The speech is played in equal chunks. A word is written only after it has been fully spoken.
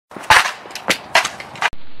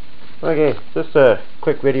Okay, just a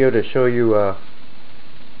quick video to show you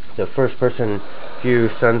the first person view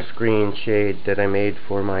sunscreen shade that I made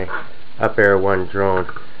for my Upair 1 drone.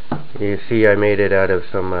 You see I made it out of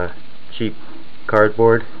some cheap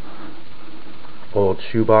cardboard, old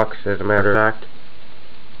shoebox as a matter of fact,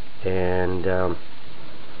 and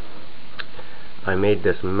I made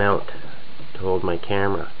this mount to hold my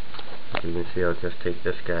camera. As you can see, I'll just take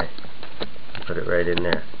this guy and put it right in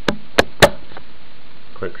there.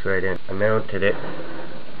 Clicks right in. I mounted it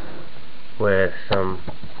with some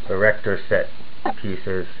erector set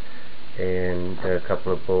pieces and a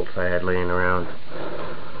couple of bolts I had laying around,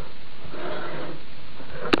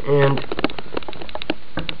 and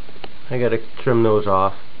I gotta trim those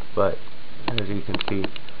off, but as you can see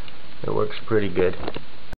it works pretty good.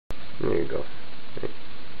 There you go.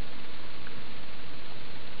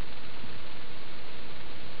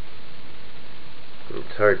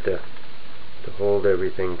 It's hard to hold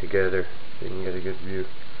everything together so you can get a good view.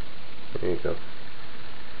 There you go.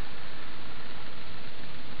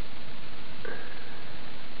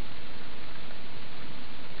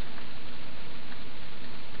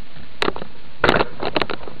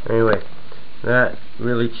 Anyway, that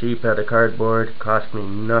really cheap out of cardboard, cost me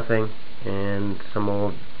nothing, and some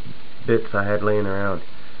old bits I had laying around.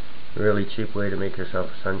 Really cheap way to make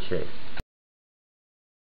yourself a sunshade.